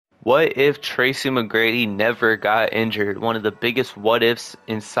What if Tracy McGrady never got injured? One of the biggest what ifs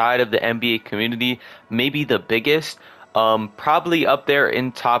inside of the NBA community, maybe the biggest. Probably up there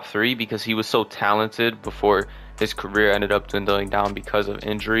in top three because he was so talented before his career ended up dwindling down because of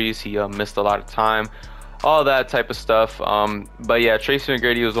injuries. He missed a lot of time, all that type of stuff. But yeah, Tracy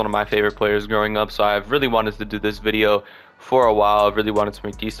McGrady was one of my favorite players growing up, so I've really wanted to do this video for a while. I've really wanted to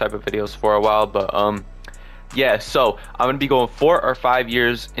make these type of videos for a while, but yeah, so I'm gonna be going 4 or 5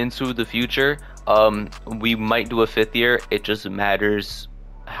 years into the future. We might do a fifth year. It just matters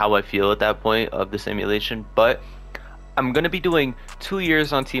how I feel at that point of the simulation. But I'm gonna be doing 2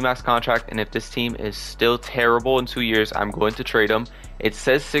 years on T-Max contract, and if this team is still terrible in 2 years, I'm going to trade him. It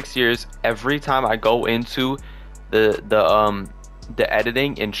says 6 years. Every time I go into the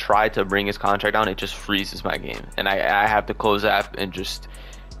editing and try to bring his contract down, it just freezes my game, and I have to close the app and just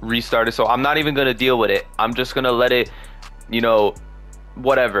restart it. So I'm not even gonna deal with it. I'm just gonna let it, you know,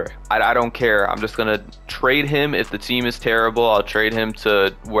 whatever. I don't care. I'm just gonna trade him. If the team is terrible, I'll trade him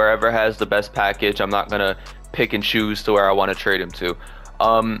to wherever has the best package. I'm not gonna pick and choose to where I want to trade him to.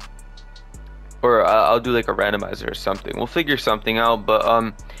 Or I'll do like a randomizer or something. We'll figure something out.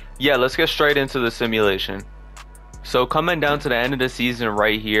 But yeah, let's get straight into the simulation. So coming down to the end of the season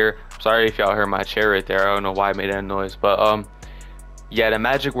right here. Sorry if y'all heard my chair right there. I don't know why I made that noise, but yeah, the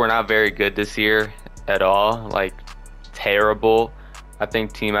Magic were not very good this year at all. Like, terrible. I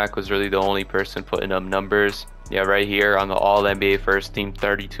think T-Mac was really the only person putting up numbers. Yeah, right here on the All-NBA First Team,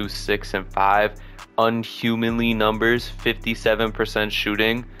 32, 6, and 5. Unhumanly numbers, 57%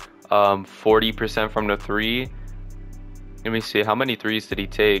 shooting, 40% from the three. Let me see, how many threes did he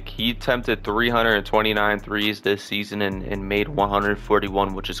take? He attempted 329 threes this season and made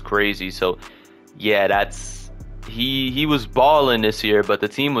 141, which is crazy. So, yeah, that's... He was balling this year, but the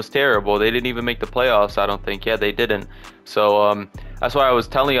team was terrible. They didn't even make the playoffs, I don't think. Yeah, they didn't. So that's why I was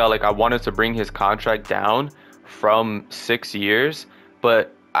telling y'all, like, I wanted to bring his contract down from 6 years,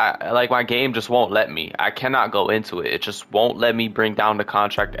 but I like, my game just won't let me. I cannot go into it. It just won't let me bring down the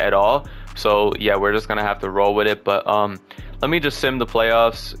contract at all. So yeah, we're just gonna have to roll with it. But let me just sim the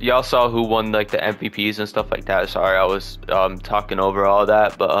playoffs. Y'all saw who won like the MVPs and stuff like that. Sorry, I was talking over all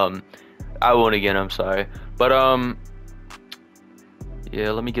that, but I won again, I'm sorry. But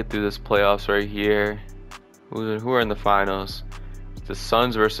yeah, let me get through this playoffs right here. Who are in the finals? The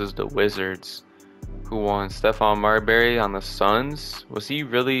Suns versus the Wizards. Who won? Stephon Marbury on the Suns. Was he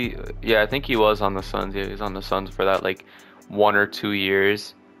really? Yeah, I think he was on the Suns. Yeah, he was on the Suns for that like 1 or 2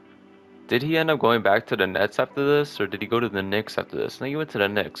 years. Did he end up going back to the Nets after this, or did he go to the Knicks after this? I think he went to the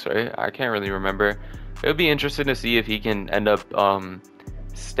Knicks, right? I can't really remember. It would be interesting to see if he can end up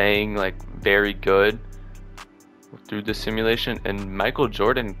staying like very good through the simulation. And Michael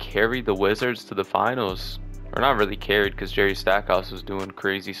Jordan carried the Wizards to the finals, or not really carried because Jerry Stackhouse was doing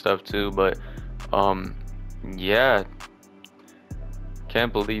crazy stuff too, but yeah,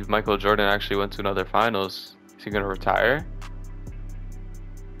 can't believe Michael Jordan actually went to another finals. Is he gonna retire?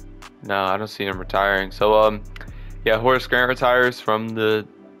 No, I don't see him retiring. So yeah, Horace Grant retires from the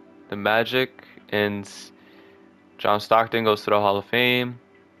Magic, and John Stockton goes to the Hall of Fame.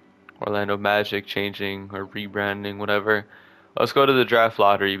 Orlando Magic changing or rebranding, whatever. Let's go to the draft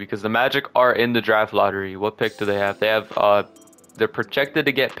lottery because the Magic are in the draft lottery. What pick do they have? They have they're projected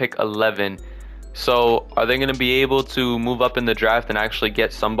to get pick 11. So are they going to be able to move up in the draft and actually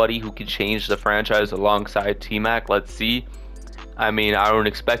get somebody who can change the franchise alongside T-Mac? Let's see. I mean, I don't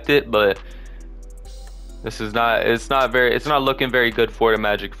expect it, but this is not, it's not looking very good for the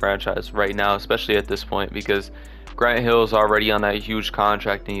Magic franchise right now, especially at this point, because Grant Hill's already on that huge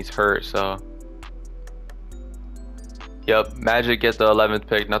contract and he's hurt. So yep, Magic get the 11th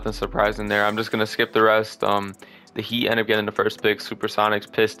pick. Nothing surprising there. I'm just gonna skip the rest. The Heat end up getting the first pick.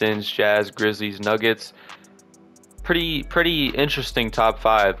 Supersonics, Pistons, Jazz, Grizzlies, Nuggets. Pretty interesting top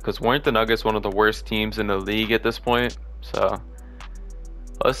 5, because weren't the Nuggets one of the worst teams in the league at this point? So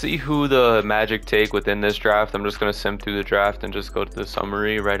let's see who the Magic take within this draft. I'm just gonna sim through the draft and just go to the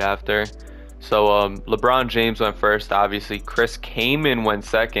summary right after. So LeBron James went first, obviously. Chris Kaman went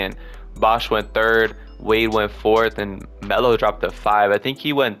second. Bosh went third. Wade went fourth, and Melo dropped to 5. I think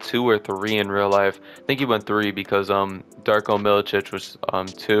he went 2 or 3 in real life. I think he went 3 because Darko Milicic was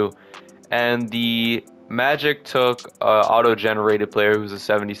 2. And the Magic took auto-generated player who's a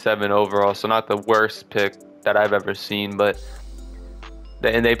 77 overall, so not the worst pick that I've ever seen, but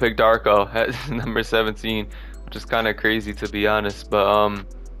and they picked Darko at number 17, which is kind of crazy to be honest. But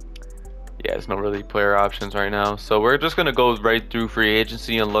yeah, there's no really player options right now, so we're just gonna go right through free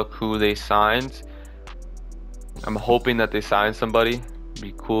agency and look who they signed. I'm hoping that they sign somebody. It'd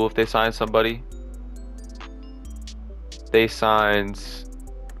be cool if they sign somebody. They signed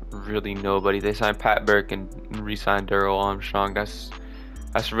really nobody. They signed Pat Burke and re-signed Daryl Armstrong. That's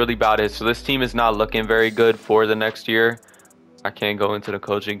really about it. So this team is not looking very good for the next year. I can't go into the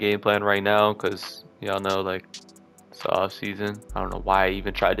coaching game plan right now because y'all know, like, it's the off season. I don't know why I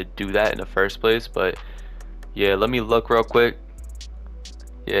even tried to do that in the first place, but yeah, let me look real quick.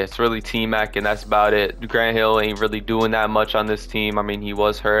 Yeah, it's really T-Mac, and that's about it. Grant Hill ain't really doing that much on this team. I mean, he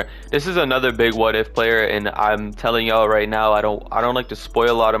was hurt. This is another big what-if player, and I'm telling y'all right now, I don't like to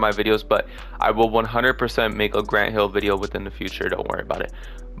spoil a lot of my videos, but I will 100% make a Grant Hill video within the future. Don't worry about it.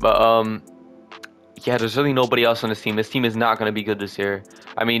 But yeah, there's really nobody else on this team. This team is not going to be good this year.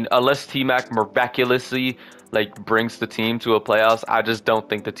 I mean, unless T-Mac miraculously like brings the team to a playoffs, I just don't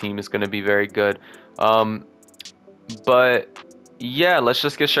think the team is going to be very good. But yeah, let's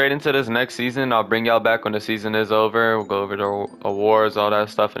just get straight into this next season. I'll bring y'all back when the season is over. We'll go over the awards, all that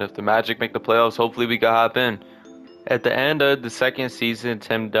stuff, and if the Magic make the playoffs, hopefully we can hop in. At the end of the second season,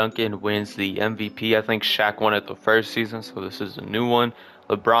 Tim Duncan wins the MVP. I think Shaq won it the first season, so this is a new one.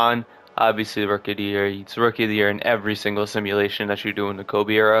 LeBron, obviously Rookie of the Year. He's Rookie of the Year in every single simulation that you do in the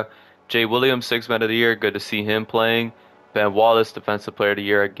Kobe era. Jay Williams, Sixth Man of the Year. Good to see him playing. Ben Wallace, Defensive Player of the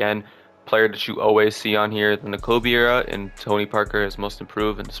Year again. Player that you always see on here in the Kobe era, and Tony Parker is most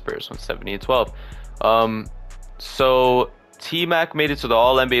improved, and the Spurs won 70 and 12. So T-Mac made it to the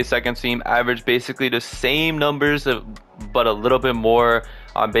All-NBA second team, averaged basically the same numbers, but a little bit more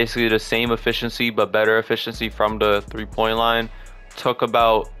on basically the same efficiency, but better efficiency from the three-point line. Took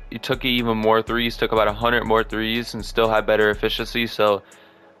even more threes, took about 100 more threes, and still had better efficiency. So,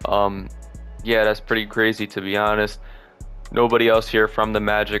 yeah, that's pretty crazy, to be honest. Nobody else here from the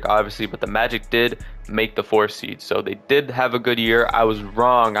Magic, obviously, but the Magic did make the 4th seed, so they did have a good year. I was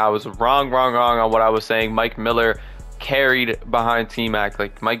wrong on what I was saying. Mike Miller carried behind T-Mac.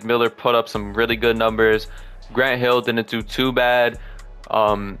 Like, Mike Miller put up some really good numbers. Grant Hill didn't do too bad.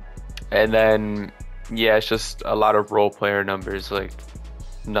 And then, yeah, it's just a lot of role player numbers, like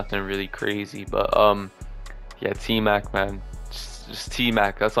nothing really crazy. But yeah, T-Mac, man, just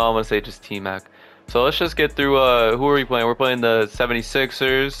T-Mac. That's all I'm gonna say, just T-Mac. So let's just get through. Who are we playing? We're playing the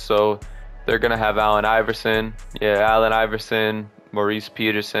 76ers, so they're gonna have Allen Iverson. Yeah, Allen Iverson, Maurice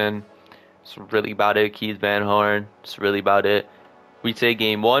Peterson. It's really about it. Keith Van Horn. It's really about it. We take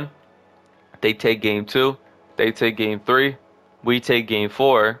game 1. They take game 2. They take game 3. We take game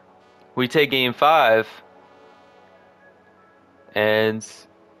 4. We take game 5. And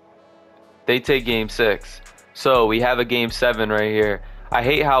they take game 6. So we have a game 7 right here. I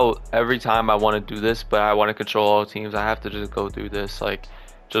hate how every time I want to do this, but I want to control all teams, I have to just go through this. Like,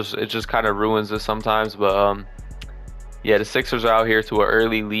 it just kind of ruins this sometimes. But yeah, the Sixers are out here to an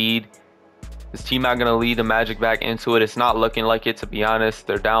early lead. This team not gonna lead the Magic back into it. It's not looking like it, to be honest.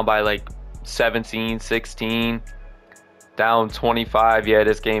 They're down by like 17, 16, down 25. Yeah,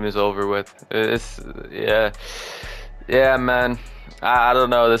 this game is over with. Yeah, man. I don't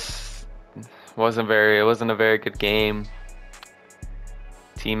know. This wasn't a very good game.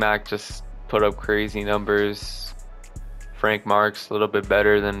 T-Mac just put up crazy numbers. Frank Marks a little bit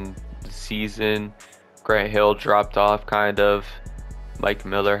better than the season. Grant Hill dropped off kind of. Mike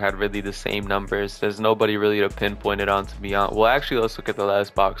Miller had really the same numbers. There's nobody really to pinpoint it on, to be honest. Well, actually, let's look at the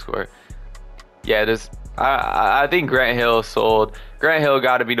last box score. Yeah, I think Grant Hill sold. Grant Hill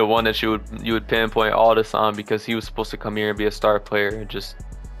got to be the one that you would pinpoint all this on, because he was supposed to come here and be a star player and just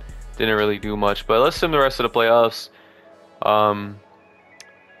didn't really do much. But let's sim the rest of the playoffs.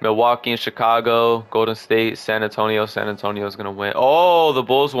 Milwaukee and Chicago, Golden State, San Antonio. San Antonio's gonna win. Oh, the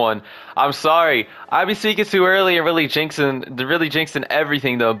Bulls won. I'm sorry, I be speaking too early and really jinxing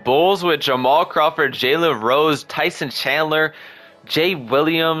everything. The Bulls with Jamal Crawford, Jalen Rose, Tyson Chandler, Jay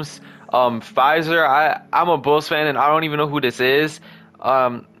Williams, Pfizer. I'm a Bulls fan and I don't even know who this is.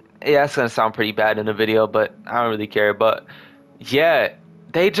 Yeah, that's gonna sound pretty bad in the video, but I don't really care. But yeah,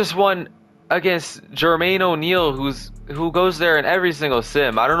 they just won against Jermaine O'Neal, who goes there in every single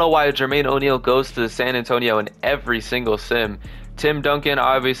sim. I don't know why Jermaine O'Neal goes to San Antonio in every single sim. Tim Duncan,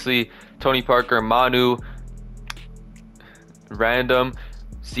 obviously, Tony Parker, Manu, Random,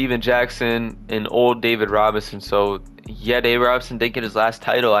 Steven Jackson, and old David Robinson. So yeah, David Robinson did get his last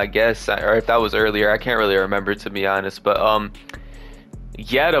title, I guess, or if that was earlier, I can't really remember, to be honest. But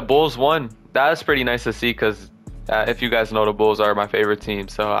yeah, the Bulls won. That's pretty nice to see, because if you guys know, the Bulls are my favorite team,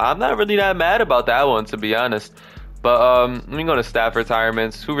 so I'm not really that mad about that one, to be honest. But let me go to staff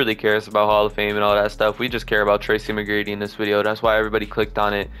retirements. Who really cares about Hall of Fame and all that stuff? We just care about Tracy Mcgrady in this video. That's why everybody clicked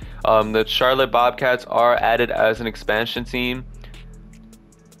on it. The Charlotte Bobcats are added as an expansion team.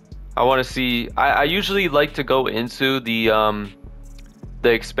 I want to see. I usually like to go into the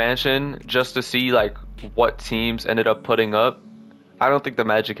expansion just to see like what teams ended up putting up. I don't think the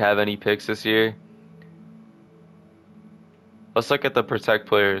Magic have any picks this year. Let's look at the protect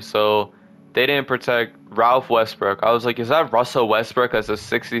players. So they didn't protect Ralph Westbrook. I was like, is that Russell Westbrook as a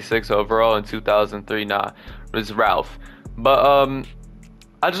 66 overall in 2003? Nah, it was Ralph. But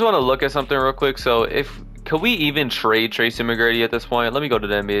I just want to look at something real quick. So could we even trade Tracy McGrady at this point? Let me go to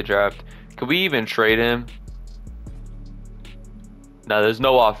the NBA draft. Could we even trade him? No, there's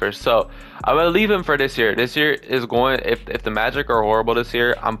no offers. So I'm gonna leave him for this year. This year is going, if the Magic are horrible this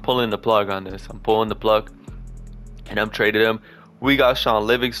year, I'm pulling the plug on this. I'm pulling the plug and I'm trading him. We got Sean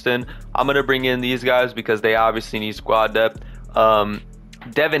Livingston. I'm gonna bring in these guys because they obviously need squad depth.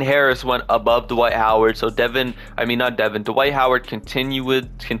 Devin Harris went above Dwight Howard. So Dwight Howard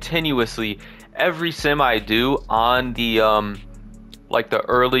continuously every sim I do on the like the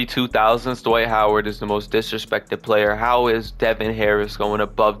early 2000s, Dwight Howard is the most disrespected player. How is Devin Harris going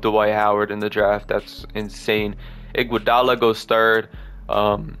above Dwight Howard in the draft? That's insane. Iguodala goes third.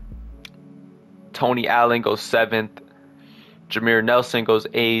 Tony Allen goes seventh. Jameer Nelson goes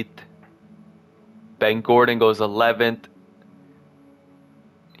eighth. Ben Gordon goes 11th.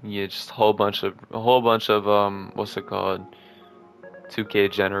 Yeah, just a whole bunch of what's it called?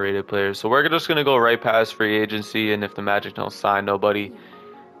 2K generated players. So we're just gonna go right past free agency, and if the Magic don't sign nobody,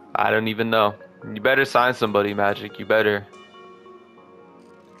 I don't even know. You better sign somebody, Magic. You better.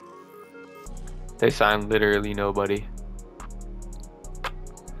 They signed literally nobody.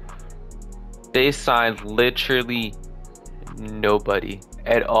 They signed literally nobody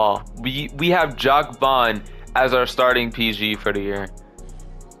at all. We have Jock Vaughn as our starting PG for the year.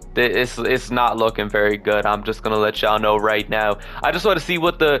 It's not looking very good. I'm just gonna let y'all know right now. I just want to see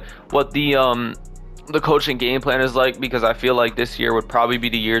what the coaching game plan is like, because I feel like this year would probably be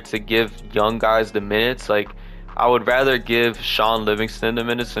the year to give young guys the minutes. Like, I would rather give Sean Livingston the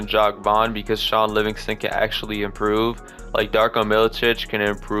minutes than Jock Vaughn, because Sean Livingston can actually improve. Like, Darko Milicic can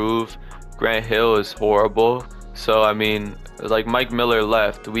improve. Grant Hill is horrible. So I mean, like, Mike Miller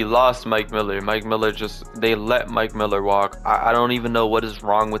left. We lost Mike Miller. They let Mike Miller walk. I don't even know what is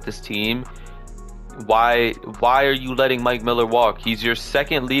wrong with this team. Why are you letting Mike Miller walk? He's your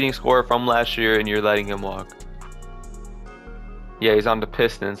second leading scorer from last year and you're letting him walk. Yeah, he's on the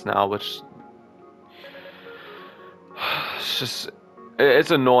Pistons now, which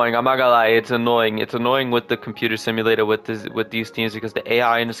it's annoying. I'm not gonna lie, it's annoying. It's annoying with the computer simulator with these teams, because the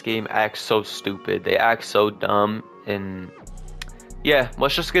AI in this game acts so stupid. They act so dumb. And yeah,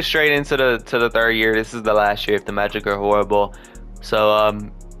 let's just get straight into the third year. This is the last year if the Magic are horrible. So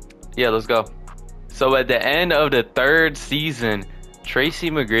yeah, let's go. So at the end of the third season,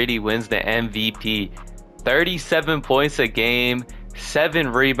 Tracy McGrady wins the MVP. 37 points a game,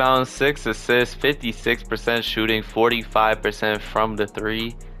 7 rebounds, 6 assists, 56% shooting, 45% from the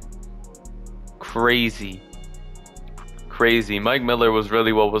three. Crazy. Mike Miller was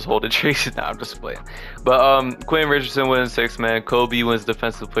really what was holding Tracy. Nah, I'm just playing. But Quinn Richardson wins 6th man. Kobe wins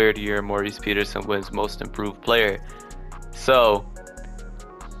Defensive Player of the Year. Maurice Peterson wins Most Improved Player. So,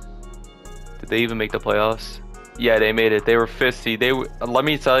 did they even make the playoffs? Yeah, they made it. They were 5th seed. Let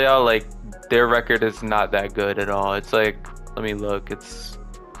me tell y'all, like, their record is not that good at all. It's like, let me look.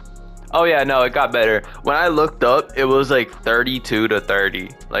 Oh yeah, no, it got better. When I looked up, it was like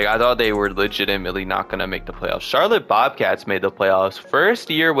 32-30. Like, I thought they were legitimately not gonna make the playoffs. Charlotte Bobcats made the playoffs. First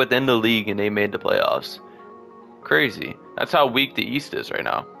year within the league, and they made the playoffs. Crazy. That's how weak the East is right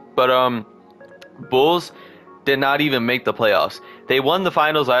now. But Bulls did not even make the playoffs. They won the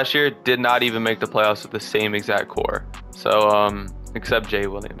finals last year, did not even make the playoffs with the same exact core. So except Jay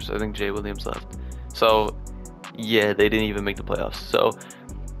Williams. I think Jay Williams left. So yeah, they didn't even make the playoffs. So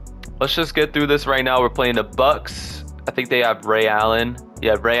let's just get through this right now. We're playing the Bucks. I think they have Ray Allen.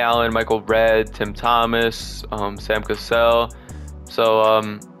 Yeah, Ray Allen, Michael Redd, Tim Thomas, Sam Cassell.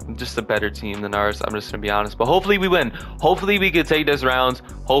 So just a better team than ours. I'm just gonna be honest. But hopefully we win. Hopefully we can take this round.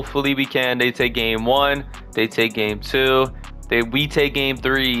 Hopefully we can. They take game 1. They take game 2. We take game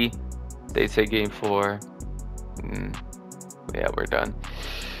 3. They take game 4. Yeah, we're done.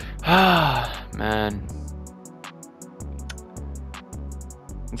 Ah, man.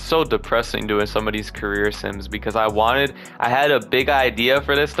 It's so depressing doing some of these career sims, because I had a big idea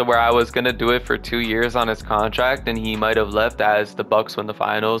for this, to where I was gonna do it for 2 years on his contract, and he might have left as the Bucks win the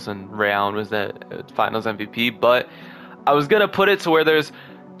finals and Ray Allen was the finals MVP. But I was gonna put it to where there's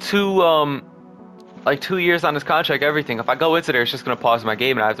 2 years on his contract, everything. If I go into there, it's just gonna pause my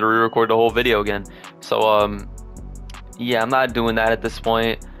game and I have to re-record the whole video again. So yeah, I'm not doing that at this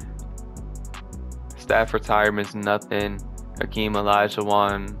point. Staff retirement's nothing. Hakeem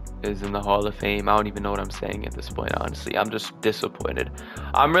Olajuwon, is in the Hall of Fame. I don't even know what I'm saying at this point, honestly. I'm just disappointed.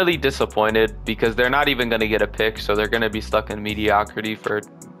 I'm really disappointed because they're not even going to get a pick, so they're going to be stuck in mediocrity for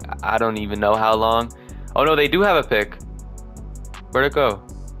I don't even know how long. Oh no, they do have a pick. Where'd it go?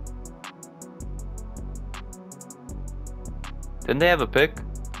 Didn't they have a pick?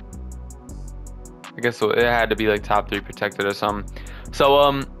 I guess so. It had to be like top 3 protected or something.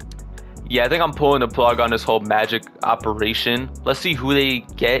 So yeah, I think I'm pulling the plug on this whole Magic operation. Let's see who they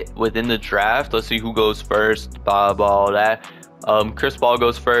get within the draft. Let's see who goes first, blah blah all that. Chris Paul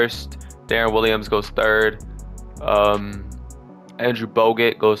goes first, Darren Williams goes third, Andrew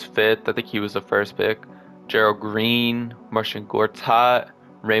Bogut goes 5th. I think he was the first pick. Gerald Green, Marcin Gortat,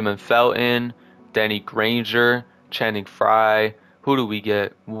 Raymond Felton, Danny Granger, Channing Frye. Who do we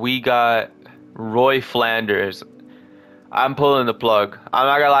get? We got Roy Flanders. I'm pulling the plug. I'm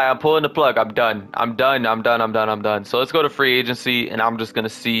not gonna lie, I'm pulling the plug. I'm done. I'm done. So let's go to free agency, and I'm just gonna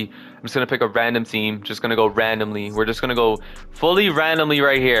pick a random team. Just gonna go randomly. We're just gonna go fully randomly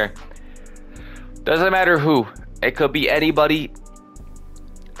right here. Doesn't matter who. It could be anybody.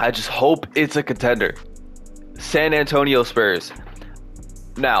 I just hope it's a contender. San Antonio Spurs.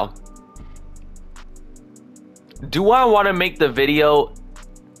 Now, do I want to make the video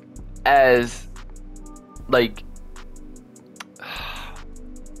as like,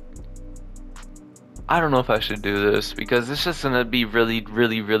 I don't know if I should do this because it's just gonna be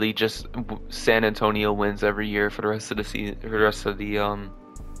really just San Antonio wins every year for the rest of the season, for the rest of the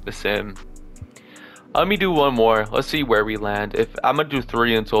sim. Let me do one more. Let's see where we land. If I'm gonna do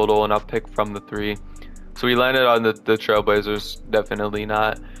 3 in total, and I'll pick from the 3. So we landed on the Trailblazers, definitely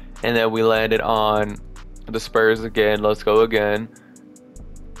not, and then we landed on the Spurs again. Let's go again.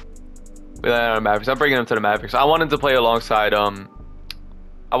 We landed on Mavericks. I'm bringing them to the Mavericks. I wanted to play alongside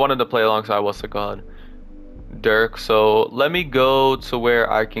what's it called, Dirk. So let me go to where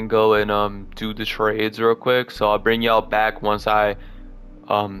I can go and do the trades real quick. So I'll bring y'all back once I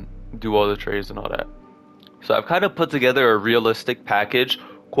do all the trades and all that. So I've kind of put together a realistic package,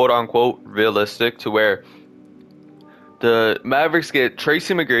 quote unquote realistic, to where the Mavericks get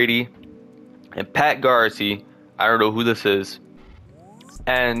Tracy McGrady and Pat Garrity. I don't know who this is.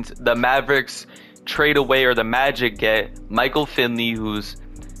 And the Mavericks trade away, or the Magic get Michael Finley, who's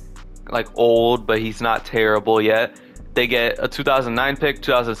like old, but he's not terrible yet. They get a 2009 pick,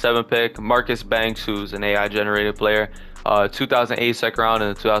 2007 pick, Marcus Banks, who's an AI generated player, 2008 second round,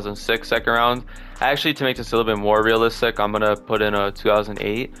 and a 2006 second round. Actually, to make this a little bit more realistic, I'm gonna put in a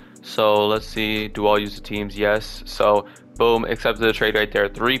 2008. So let's see, do all use the teams? Yes. So boom, accepted the trade right there.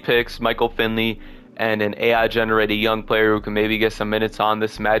 3 picks, Michael Finley, and an AI generated young player who can maybe get some minutes on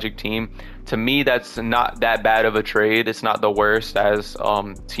this Magic team. To me, that's not that bad of a trade. It's not the worst, as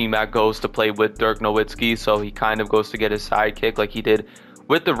T-Mac goes to play with Dirk Nowitzki, so he kind of goes to get his sidekick like he did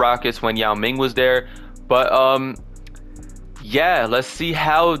with the Rockets when Yao Ming was there. But yeah, let's see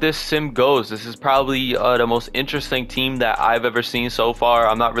how this sim goes. This is probably the most interesting team that I've ever seen so far.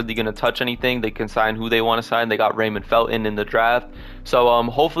 I'm not really going to touch anything. They can sign who they want to sign. They got Raymond Felton in the draft. So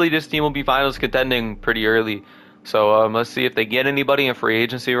hopefully this team will be finals contending pretty early. So let's see if they get anybody in free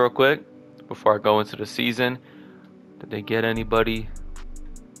agency real quick before I go into the season. Did they get anybody?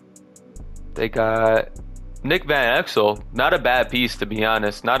 They got Nick Van Exel. Not a bad piece, to be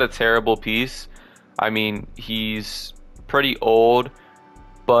honest. Not a terrible piece. I mean, he's pretty old,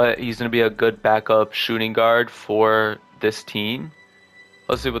 but he's going to be a good backup shooting guard for this team.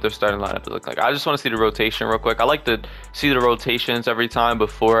 Let's see what their starting lineup look like. I just want to see the rotation real quick. I like to see the rotations every time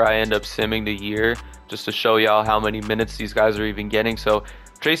before I end up simming the year, just to show y'all how many minutes these guys are even getting. So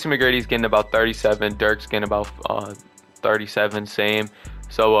Tracy McGrady's getting about 37. Dirk's getting about 37, same.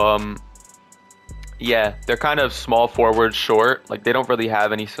 So yeah, they're kind of small forward, short. Like, they don't really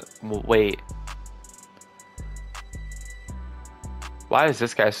have any. Wait, why is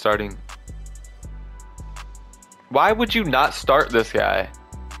this guy starting? Why would you not start this guy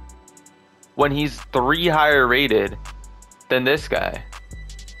when he's 3 higher rated than this guy?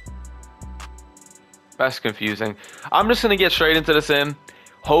 That's confusing. I'm just going to get straight into the sim,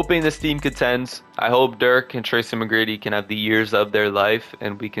 hoping this team contends. I hope Dirk and Tracy McGrady can have the years of their life,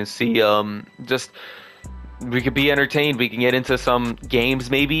 and we can see, we could be entertained. We can get into some games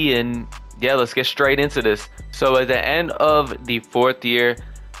maybe, and yeah, let's get straight into this. So at the end of the 4th year,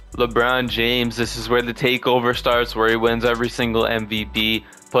 LeBron James, this is where the takeover starts, where he wins every single MVP,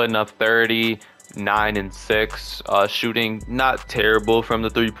 putting up 30, 9 and 6, shooting not terrible from the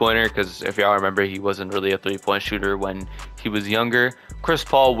 3-pointer, because if y'all remember, he wasn't really a 3-point shooter when he was younger. Chris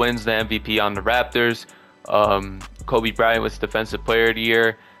Paul wins the MVP on the Raptors. Kobe Bryant was Defensive Player of the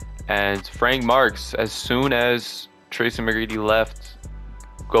Year, and Frank Marks, as soon as Tracy McGrady left,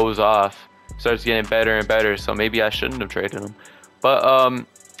 goes off, starts getting better and better. So maybe I shouldn't have traded him. But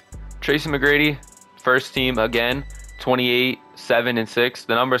Tracy McGrady, first team again, 28, 7 and 6.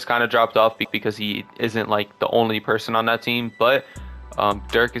 The numbers kind of dropped off because he isn't like the only person on that team, but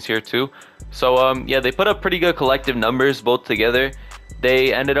Dirk is here too. So yeah, they put up pretty good collective numbers both together.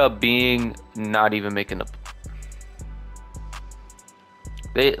 They ended up being not even making the,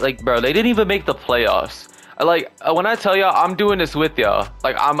 they didn't even make the playoffs. When I tell y'all I'm doing this with y'all,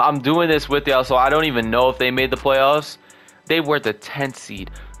 like I'm doing this with y'all, so I don't even know if they made the playoffs. They were the 10th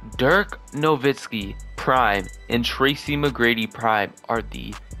seed. Dirk Nowitzki Prime and Tracy McGrady Prime are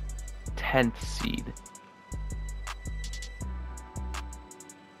the 10th seed.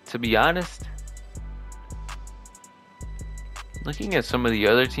 To be honest, looking at some of the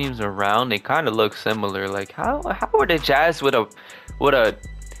other teams around, they kind of look similar. Like how are the Jazz with a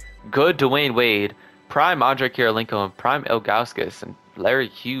good Dwayne Wade, Prime Andre Kirilenko, and Prime Ilgauskas, and Larry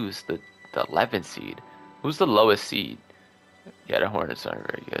Hughes, the 11th seed? Who's the lowest seed? Yeah, the Hornets aren't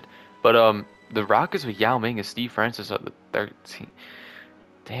very good. But the Rockets with Yao Ming and Steve Francis are the 13th.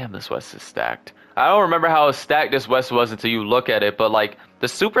 Damn, this West is stacked. I don't remember how stacked this West was until you look at it, but like the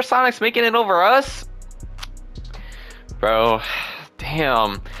Supersonics making it over us? Bro,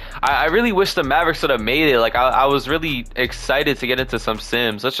 damn. I really wish the Mavericks would have made it. Like I was really excited to get into some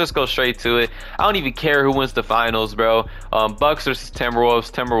Sims. Let's just go straight to it. I don't even care who wins the finals, bro. Bucks versus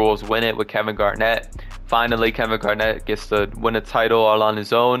Timberwolves. Timberwolves win it with Kevin Garnett. Finally, Kevin Garnett gets to win a title all on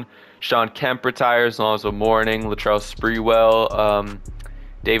his own. Sean Kemp retires, Alonzo Mourning, Latrell Sprewell,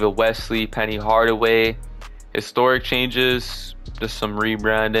 David Wesley, Penny Hardaway. Historic changes, just some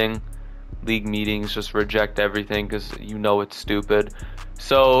rebranding. League meetings just reject everything because you know it's stupid.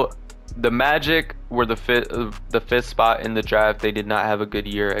 So the Magic were the fifth spot in the draft. They did not have a good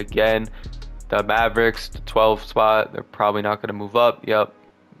year again. The Mavericks, the 12th spot. They're probably not going to move up. Yep,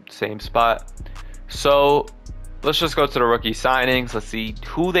 same spot. So let's just go to the rookie signings. Let's see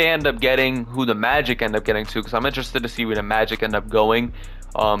who they end up getting, who the Magic end up getting to, because I'm interested to see where the Magic end up going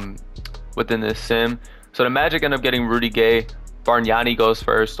within this sim. So the Magic end up getting Rudy Gay. Bargnani goes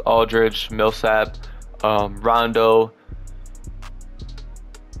first. Aldridge, Millsap, Rondo.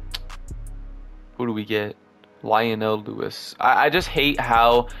 Who do we get? Lionel Lewis. I just hate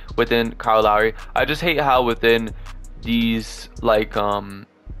how within Kyle Lowry. I just hate how within these like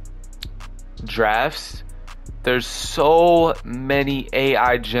drafts, there's so many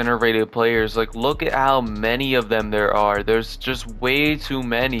AI generated players. Like look at how many of them there are. There's just way too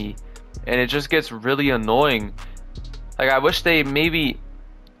many, and it just gets really annoying. Like I wish they maybe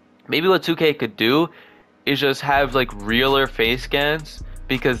what 2K could do is just have like realer face scans,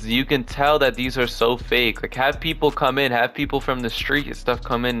 because you can tell that these are so fake. Like have people come in, have people from the street and stuff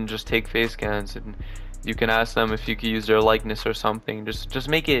come in and just take face scans, and you can ask them if you could use their likeness or something. Just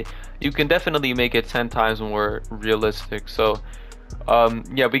make it, you can definitely make it 10 times more realistic. So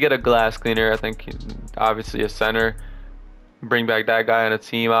yeah, we get a glass cleaner, I think obviously a center. Bring back that guy on a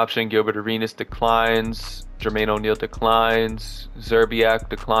team option. Gilbert Arenas declines. Jermaine O'Neal declines. Zerbiak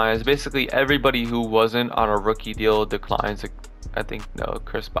declines. Basically everybody who wasn't on a rookie deal declines. I think no,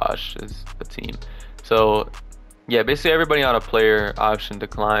 Chris Bosh is the team. So yeah, basically everybody on a player option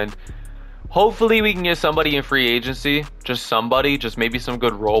declined. Hopefully we can get somebody in free agency. Just somebody, just maybe some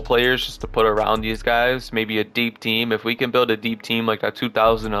good role players just to put around these guys. Maybe a deep team. If we can build a deep team like that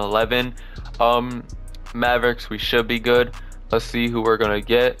 2011 Mavericks, we should be good. Let's see who we're gonna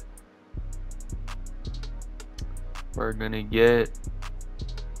get. We're gonna get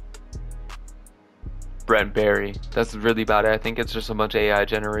Brent Berry. That's really about it. I think it's just a bunch of AI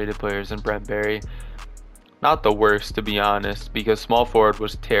generated players and Brent Berry. Not the worst, to be honest, because small forward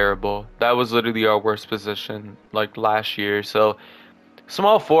was terrible. That was literally our worst position like last year. So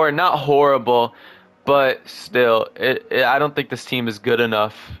small forward, not horrible, but still, I don't think this team is good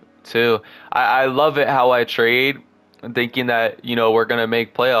enough to. I love it how I trade thinking that, you know, we're gonna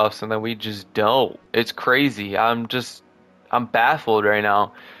make playoffs and then we just don't. It's crazy. I'm baffled right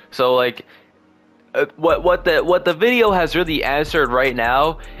now. So like what the video has really answered right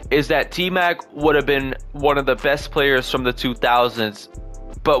now is that T-Mac would have been one of the best players from the 2000s,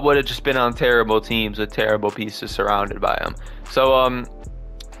 but would have just been on terrible teams with terrible pieces surrounded by him. So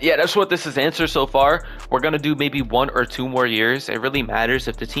yeah, that's what this has answered so far. We're gonna do maybe 1 or 2 more years. It really matters.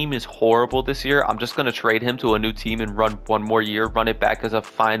 If the team is horrible this year, I'm just gonna trade him to a new team and run 1 more year, run it back as a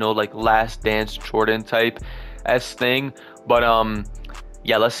final like last dance Jordan type s thing. But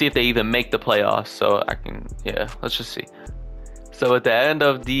yeah, let's see if they even make the playoffs. So I can, yeah, let's just see. So at the end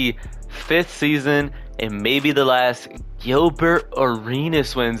of the 5th season and maybe the last, Gilbert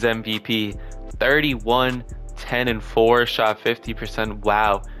Arenas wins MVP, 31 10 and 4, shot 50%.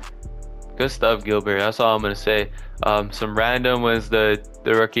 Wow. Good stuff, Gilbert. That's all I'm gonna say. Some random was the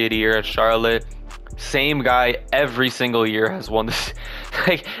rookie of the year at Charlotte. Same guy every single year has won this.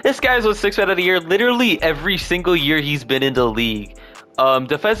 Like, this guy's won 6 out of the year literally every single year he's been in the league.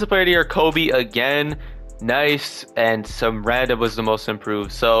 Defensive player of the year, Kobe again. Nice. And some random was the most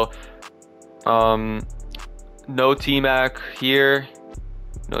improved. So no T-Mac here,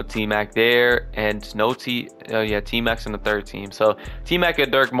 no T-Mac there, and no T-Mac's in the third team. So T-Mac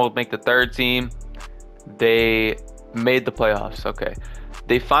and Dirk both make the third team. They made the playoffs. Okay,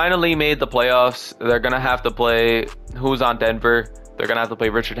 they finally made the playoffs. They're gonna have to play who's on Denver. They're gonna have to play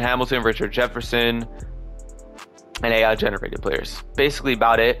Richard Hamilton, Richard Jefferson, and AI generated players. Basically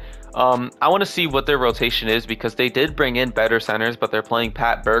about it. I want to see what their rotation is, because they did bring in better centers, but they're playing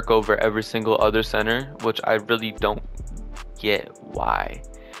Pat Burke over every single other center, which I really don't get why.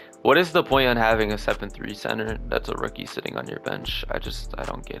 What is the point on having a 7-3 center that's a rookie sitting on your bench? I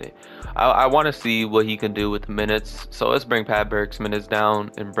don't get it. I want to see what he can do with the minutes. So let's bring Pat Burke's minutes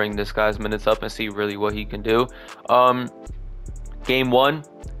down and bring this guy's minutes up and see really what he can do. Game 1,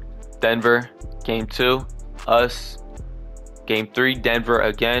 Denver. Game 2, us. Game 3, Denver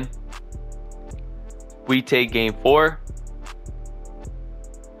again. We take game 4.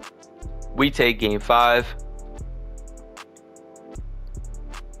 We take game 5.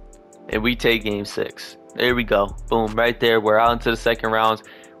 And we take game 6. There we go. Boom, right there. We're out into the second round.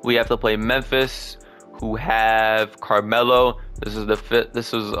 We have to play Memphis, who have Carmelo. This is the fifth.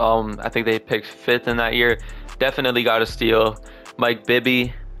 This was I think they picked 5th in that year. Definitely got a steal. Mike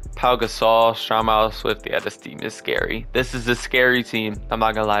Bibby, Pau Gasol, Stromile, Swift. Yeah, this team is scary. This is a scary team. I'm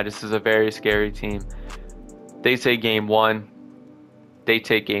not gonna lie. This is a very scary team. They take game 1. They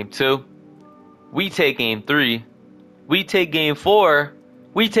take game 2. We take game 3. We take game 4.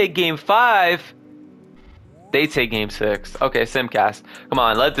 We take game 5. They take game 6. Okay, Simcast. Come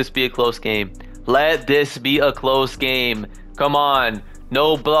on, let this be a close game. Let this be a close game. Come on.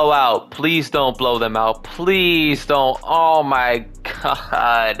 No blowout. Please don't blow them out. Please don't. Oh my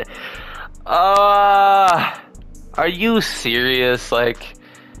god. Are you serious? Like,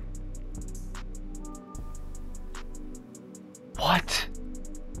 what?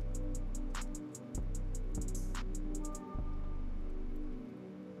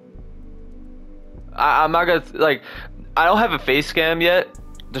 I'm not gonna, like, I don't have a face cam yet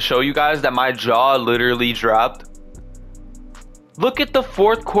to show you guys that my jaw literally dropped. Look at the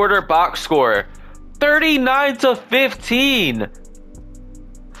fourth quarter box score. 39-15.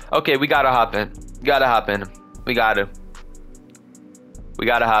 Okay, we gotta hop in. We gotta hop in. We gotta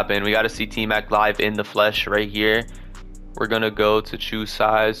hop in. We gotta see T-Mac live in the flesh right here. We're gonna go to choose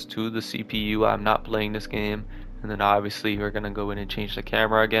size to the CPU. I'm not playing this game. And then obviously we're gonna go in and change the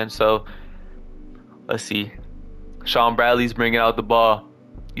camera again. So let's see. Sean Bradley's bringing out the ball.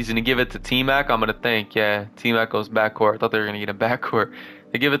 He's gonna give it to T-Mac. I'm gonna think, yeah, T-Mac goes backcourt. I thought they were gonna get a backcourt.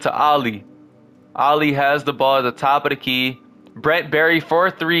 They give it to Ali. Ali has the ball at the top of the key. Brett Berry for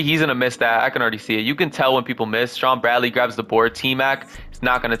 3. He's gonna miss that. I can already see it. You can tell when people miss. Sean Bradley grabs the board. T-Mac is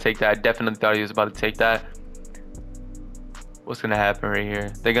not gonna take that. I definitely thought he was about to take that. What's gonna happen right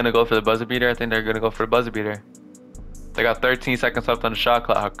here? They're gonna go for the buzzer beater. I think they're gonna go for the buzzer beater. They got 13 seconds left on the shot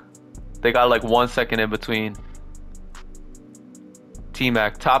clock. They got like 1 second in between.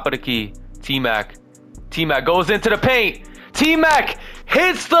 T-Mac, top of the key. T-Mac. T-Mac goes into the paint. T-Mac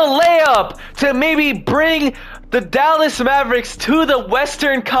hits the layup to maybe bring the Dallas Mavericks to the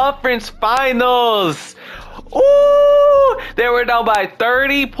Western Conference Finals. Ooh! They were down by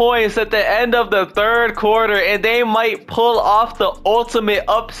 30 points at the end of the third quarter, and they might pull off the ultimate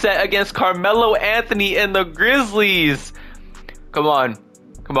upset against Carmelo Anthony and the Grizzlies. Come on.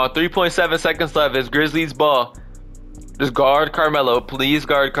 Come on, 3.7 seconds left. It's Grizzlies ball. Just guard Carmelo. Please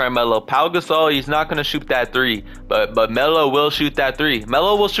guard Carmelo. Pau Gasol, he's not going to shoot that 3. But Melo will shoot that 3.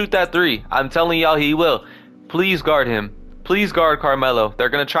 Melo will shoot that 3. I'm telling y'all he will. Please guard him. Please guard Carmelo. They're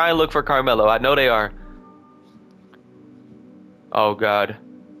going to try and look for Carmelo. I know they are. Oh, God.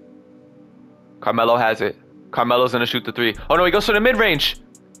 Carmelo has it. Carmelo's going to shoot the 3. Oh, no, he goes for the mid-range.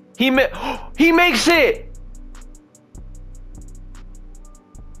 He makes it.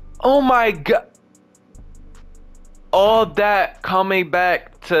 Oh, my God. All that coming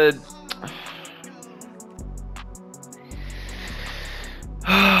back to...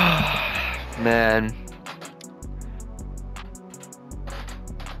 Man.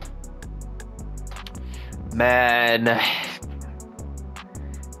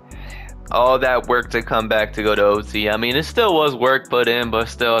 All that work to come back to go to OT. I mean, it still was work put in, but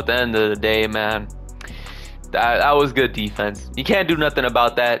still at the end of the day, man. That was good defense. You can't do nothing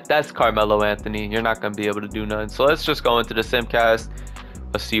about that. That's Carmelo Anthony. You're not gonna be able to do nothing. So let's just go into the simcast.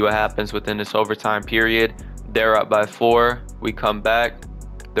 Let's see what happens within this overtime period. They're up by 4. We come back.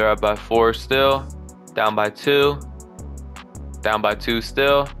 They're up by 4 still. Down by 2. Down by 2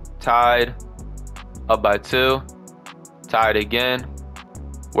 still. Tied. Up by 2. Tied again.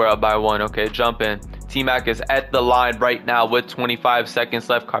 We're up by 1. Okay, jump in. T-Mac is at the line right now with 25 seconds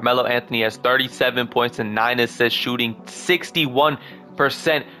left. Carmelo Anthony has 37 points and 9 assists, shooting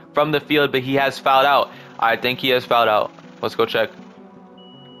 61% from the field, but he has fouled out. I think he has fouled out. Let's go check.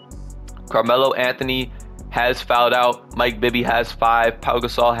 Carmelo Anthony has fouled out. Mike Bibby has 5. Pau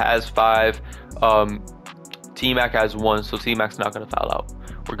Gasol has 5. T-Mac has 1, so T-Mac's not going to foul out.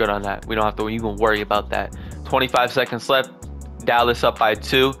 We're good on that. We don't have to even worry about that. 25 seconds left. Dallas up by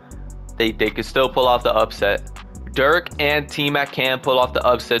 2. They could still pull off the upset. Dirk and T-Mac can pull off the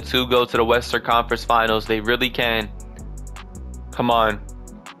upset to go to the Western Conference Finals. They really can. Come on.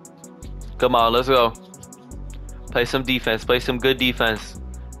 Come on, let's go. Play some defense. Play some good defense.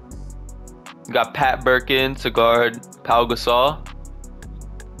 You got Pat Birkin to guard Pau Gasol.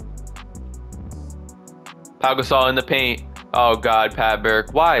 Pau Gasol in the paint. Oh God, Pat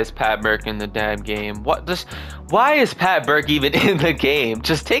Burke. Why is Pat Burke in the damn game? Why is Pat Burke even in the game?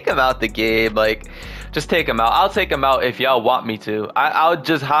 Just take him out the game. Like, just take him out. I'll take him out if y'all want me to. I'll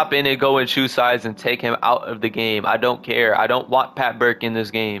just hop in and go and choose sides and take him out of the game. I don't care. I don't want Pat Burke in this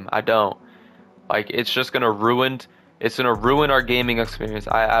game. I don't. Like, it's just gonna ruin. It's gonna ruin our gaming experience.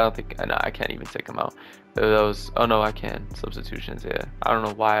 I don't think. No, I can't even take him out. Those. Oh no, I can. Substitutions. Yeah. I don't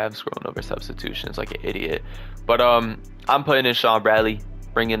know why I'm scrolling over substitutions like an idiot. But I'm putting in Sean Bradley,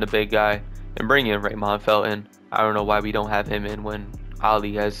 bring in the big guy, and bring in Raymond Felton. I don't know why we don't have him in when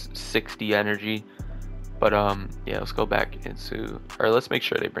Ali has 60 energy. But yeah, let's go back into, or let's make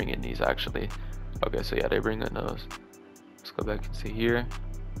sure they bring in these actually. Okay, so yeah, they bring in those. Let's go back and see here.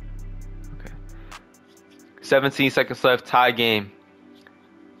 Okay, 17 seconds left, tie game.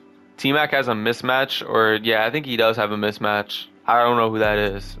 T-Mac has a mismatch, or yeah, I think he does have a mismatch. I don't know who that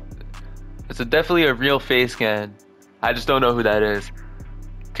is. It's definitely a real face scan. I just don't know who that is.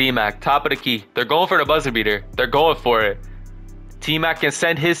 T-Mac, top of the key. They're going for the buzzer beater. They're going for it. T-Mac can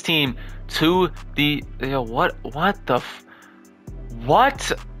send his team to the... Yo, what the...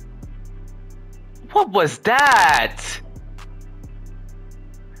 What? What was that?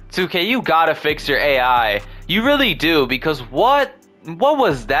 2K, you gotta fix your AI. You really do, because what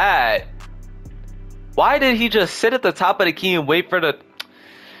was that? Why did he just sit at the top of the key and wait for the...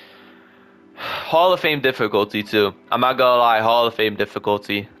 Hall of Fame difficulty too. I'm not gonna lie, Hall of Fame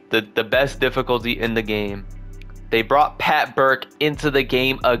difficulty. The best difficulty in the game. They brought Pat Burke into the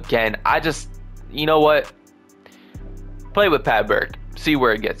game again. I just, you know what? Play with Pat Burke. See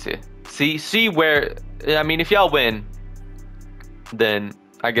where it gets you. See where, I mean, if y'all win, then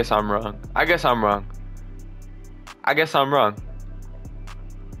I guess I'm wrong. I guess I'm wrong.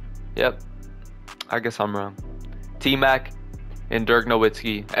 Yep. I guess I'm wrong. T-Mac and Dirk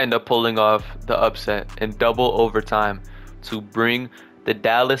Nowitzki end up pulling off the upset in double overtime to bring the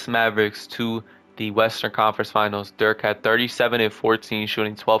Dallas Mavericks to the Western Conference Finals. Dirk had 37 and 14,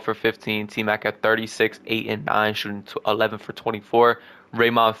 shooting 12 for 15. T-Mac had 36, 8 and 9, shooting 11 for 24.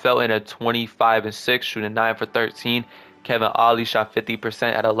 Raymond Felton had 25 and 6, shooting 9 for 13. Kevin Ollie shot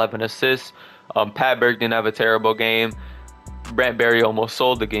 50% at 11 assists. Pat Burke didn't have a terrible game. Brent Berry almost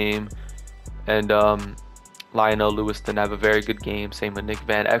sold the game. And Lionel Lewis didn't have a very good game. Same with Nick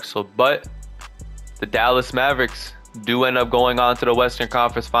Van Exel. But the Dallas Mavericks do end up going on to the Western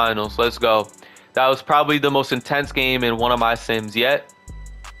Conference Finals. Let's go. That was probably the most intense game in one of my sims yet.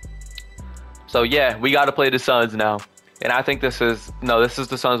 So yeah, we got to play the Suns now. And I think this is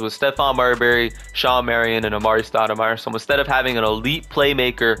the Suns with Stephon Marbury, Sean Marion, and Amari Stoudemire. So instead of having an elite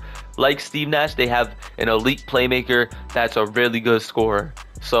playmaker like Steve Nash, they have an elite playmaker that's a really good scorer.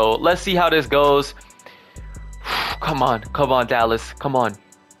 So let's see how this goes. Come on, Dallas. Come on.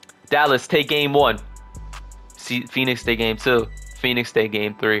 Dallas, take game 1. See, Phoenix take game 2. Phoenix take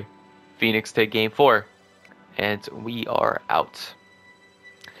game 3. Phoenix take game 4. And we are out.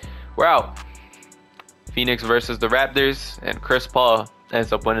 We're out. Phoenix versus the Raptors, and Chris Paul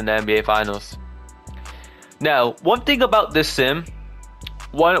ends up winning the NBA Finals. Now, one thing about this sim,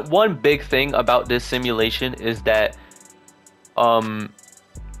 one big thing about this simulation is that,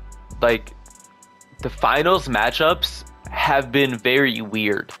 like, the finals matchups have been very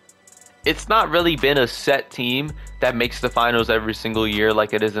weird. It's not really been a set team that makes the finals every single year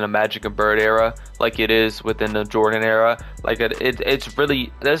like it is in a Magic and Bird era, like it is within the Jordan era. Like it's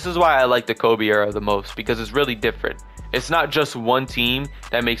really, this is why I like the Kobe era the most, because it's really different. It's not just one team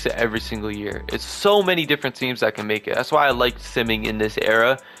that makes it every single year. It's so many different teams that can make it. That's why I like simming in this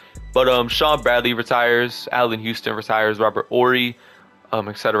era. But Sean Bradley retires, Allen Houston retires, Robert Ory,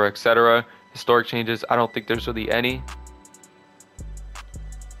 etc., etc. Historic changes, I don't think there's really any.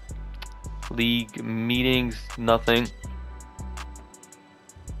 League meetings, nothing.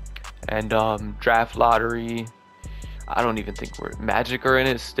 And draft lottery, I don't even think we're Magic are in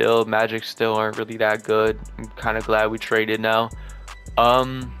it still. Magic still aren't really that good. I'm kind of glad we traded now.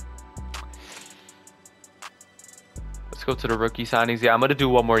 Let's go to the rookie signings. Yeah, I'm gonna do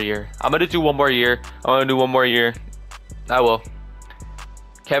one more year. I will.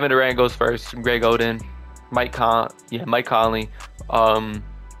 Kevin Durant goes first. Greg Oden, Mike Conley,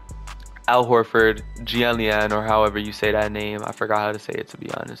 Al Horford, Gianlian, or however you say that name. I forgot how to say it, to be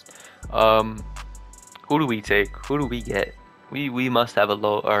honest. Who do we take? Who do we get? We must have a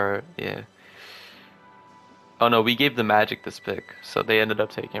low, or yeah. Oh no, we gave the Magic this pick, so they ended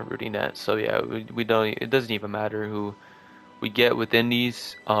up taking Rudy Nett. So yeah, we don't. It doesn't even matter who we get within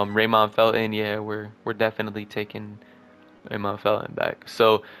these. Raymond Felton, yeah, we're definitely taking Raymond Felton back.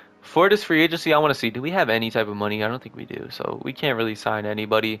 So for this free agency, I want to see, do we have any type of money? I don't think we do. So we can't really sign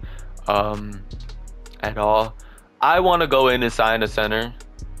anybody at all. I want to go in and sign a center.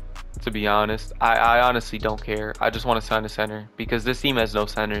 To be honest, I honestly don't care. I just want to sign a center because this team has no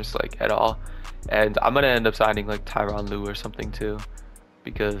centers like at all, and I'm gonna end up signing like Tyronn Lue or something too,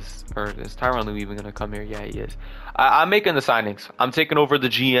 because, or is Tyronn Lue even gonna come here? Yeah, he is. I'm making the signings. I'm taking over the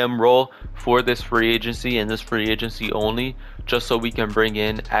GM role for this free agency and this free agency only, just so we can bring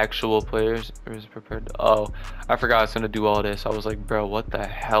in actual players. Or is it prepared? Oh, I forgot I was gonna do all this. I was like, bro, what the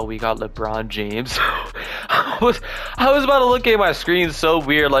hell? We got LeBron James. I was about to look at my screen so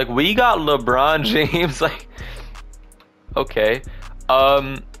weird. Like, we got LeBron James. Like, okay.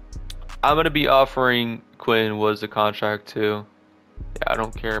 I'm gonna be offering Quinn was a contract too. Yeah, I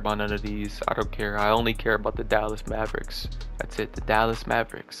don't care about none of these. I don't care. I only care about the Dallas Mavericks. That's it, the Dallas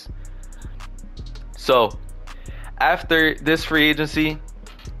Mavericks. So after this free agency,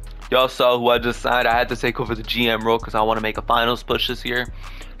 y'all saw who I just signed. I had to take over the GM role because I want to make a finals push this year.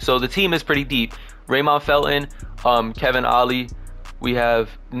 So the team is pretty deep. Raymond Felton, Kevin Ollie, we have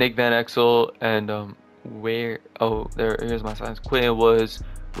Nick Van Exel, and here's my signs. Quinn was,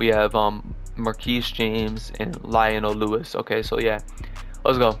 we have Marquise James and Lionel Lewis. Okay, so yeah,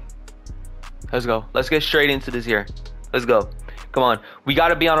 let's go. Let's get straight into this here. Let's go. Come on, we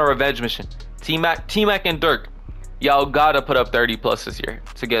gotta be on a revenge mission. T-Mac and Dirk, y'all gotta put up 30 plus this year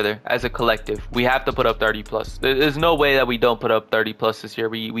together as a collective. We have to put up 30 plus. There's no way that we don't put up 30 plus this year.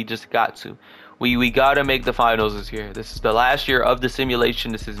 We just got to. We gotta make the finals this year. This is the last year of the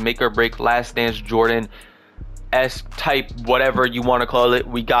simulation. This is make or break, last dance Jordan S type, whatever you want to call it.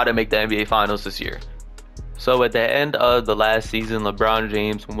 We gotta make the NBA finals this year. So at the end of the last season, LeBron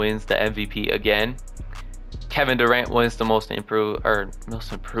James wins the MVP again. Kevin Durant wins the most improved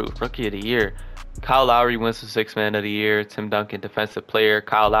rookie of the year. Kyle Lowry wins the sixth man of the year. Tim Duncan defensive player.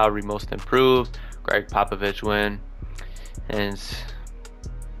 Kyle Lowry most improved. Greg Popovich win. And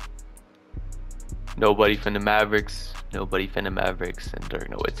nobody from the Mavericks. And Dirk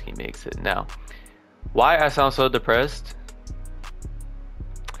Nowitzki makes it. Now, why I sound so depressed?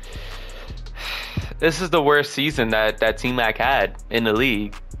 This is the worst season that T-Mac had in the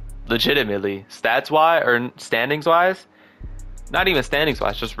league. Legitimately. Stats-wise, or standings-wise? Not even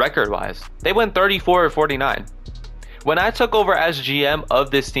standings-wise, just record-wise. They went 34-49. When I took over as GM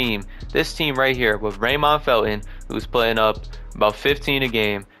of this team right here with Raymond Felton, who's playing up about 15 a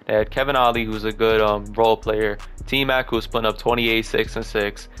game. They had Kevin Ollie, who's a good role player. T-Mac, who's putting up 28, 6, and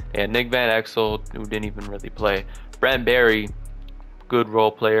 6. They had Nick Van Exel, who didn't even really play. Brent Barry, good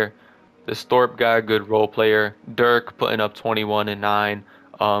role player. The Storp guy, good role player. Dirk putting up 21 and 9.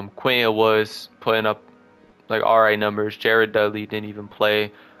 Quinn was putting up like alright numbers. Jared Dudley didn't even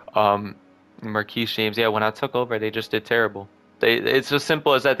play. Marquise James, yeah, when I took over, they just did terrible. It's as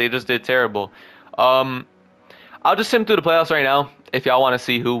simple as that. They just did terrible. I'll just sim through the playoffs right now if y'all want to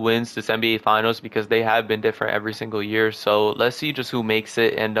see who wins this NBA Finals, because they have been different every single year. So let's see just who makes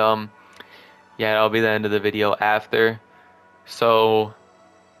it, and yeah, that'll be the end of the video after. So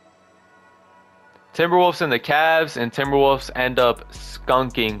Timberwolves and the Cavs, and Timberwolves end up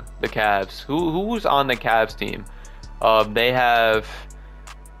skunking the Cavs. Who's on the Cavs team? They have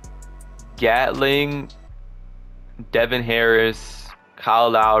Gatling, Devin Harris, Kyle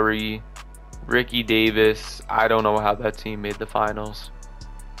Lowry, Ricky Davis. I don't know how that team made the finals.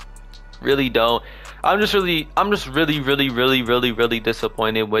 Really don't. I'm just really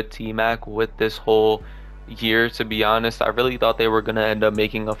disappointed with T-Mac with this whole year, to be honest. I really thought they were gonna end up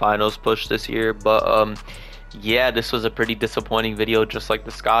making a finals push this year, but yeah, this was a pretty disappointing video, just like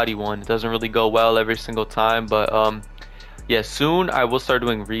the Scotty one. It doesn't really go well every single time, but yeah, soon I will start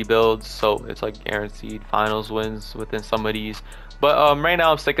doing rebuilds, so it's like guaranteed finals wins within some of these. But right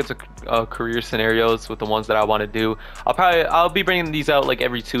now I'm sticking to career scenarios with the ones that I want to do. I'll be bringing these out like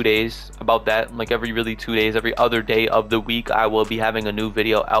every 2 days, about that, like every really 2 days, every other day of the week I will be having a new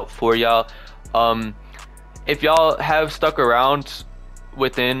video out for y'all. If y'all have stuck around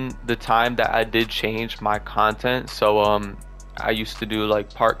within the time that I did change my content, so I used to do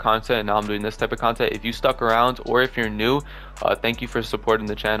like part content and now I'm doing this type of content. If you stuck around, or if you're new, thank you for supporting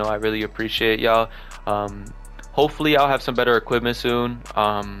the channel. I really appreciate y'all. Hopefully I'll have some better equipment soon.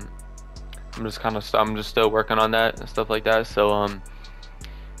 I'm just still working on that and stuff like that. So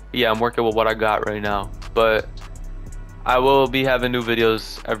yeah, I'm working with what I got right now, but I will be having new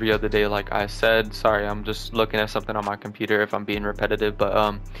videos every other day, like I said. Sorry, I'm just looking at something on my computer if I'm being repetitive,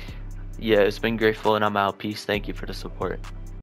 but yeah, it's been grateful, and I'm out. Peace. Thank you for the support.